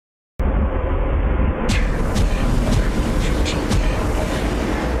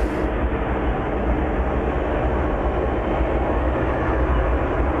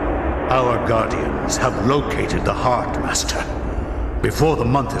Guardians have located the heart, Master. Before the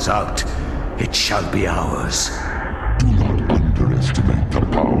month is out, it shall be ours. Do not underestimate the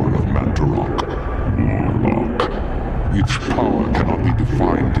power of Mantorok, Warlock. Its power cannot be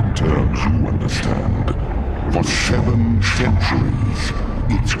defined in terms you understand. For 7 centuries,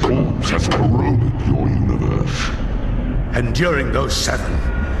 its corpse has corroded your universe. And during those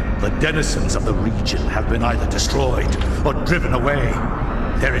 7, the denizens of the region have been either destroyed or driven away.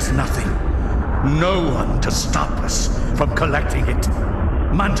 There is nothing, no one to stop us from collecting it.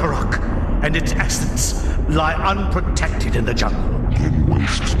 Mantorok and its essence lie unprotected in the jungle. Then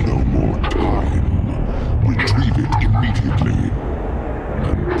waste no more time. Retrieve it immediately,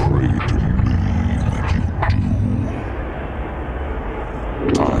 and pray to me that you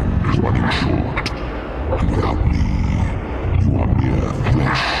do. Time is running short, and without me, you are mere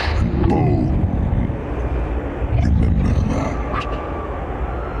flesh and bone. Remember that.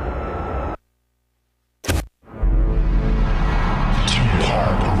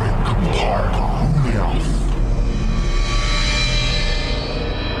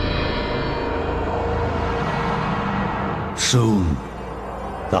 Soon,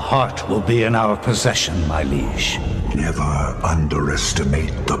 the heart will be in our possession, my liege. Never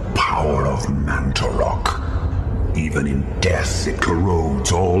underestimate the power of Mantorok. Even in death, it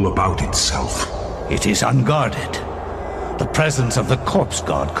corrodes all about itself. It is unguarded. The presence of the corpse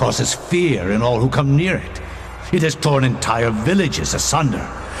god causes fear in all who come near it. It has torn entire villages asunder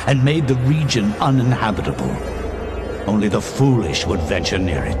and made the region uninhabitable. Only the foolish would venture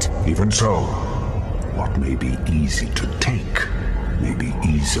near it. Even so, what may be easy to take may be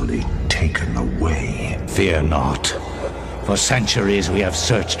easily taken away. Fear not. For centuries we have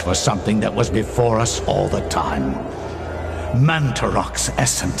searched for something that was before us all the time. Mantorok's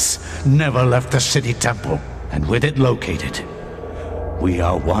essence never left the city temple, and with it located, we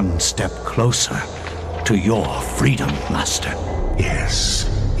are one step closer to your freedom, Master. Yes,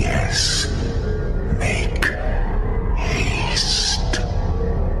 yes. Make haste.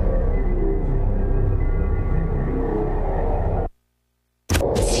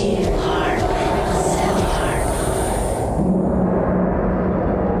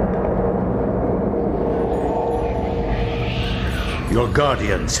 Your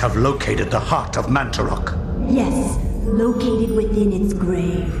guardians have located the heart of Mantorok. Yes, located within its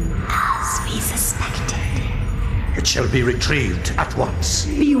grave, as we suspected. It shall be retrieved at once.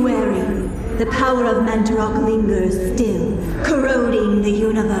 Be wary. The power of Mantorok lingers still, corroding the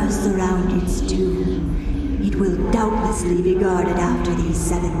universe around its tomb. It will doubtlessly be guarded after these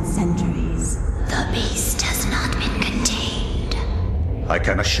 7 centuries. The beast has not been contained. I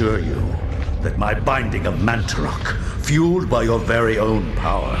can assure you that my binding of Mantorok, fueled by your very own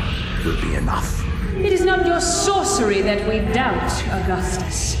power, will be enough. It is not your sorcery that we doubt,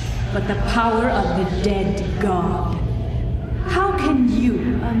 Augustus, but the power of the dead god. How can you,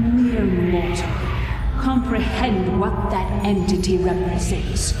 a mere mortal, comprehend what that entity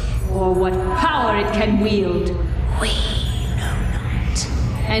represents, or what power it can wield? We know not.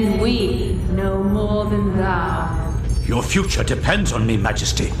 And we know more than thou. Your future depends on me,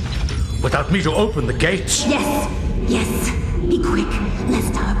 Majesty. Without me to open the gates... Yes, yes. Be quick,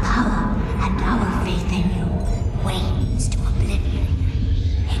 lest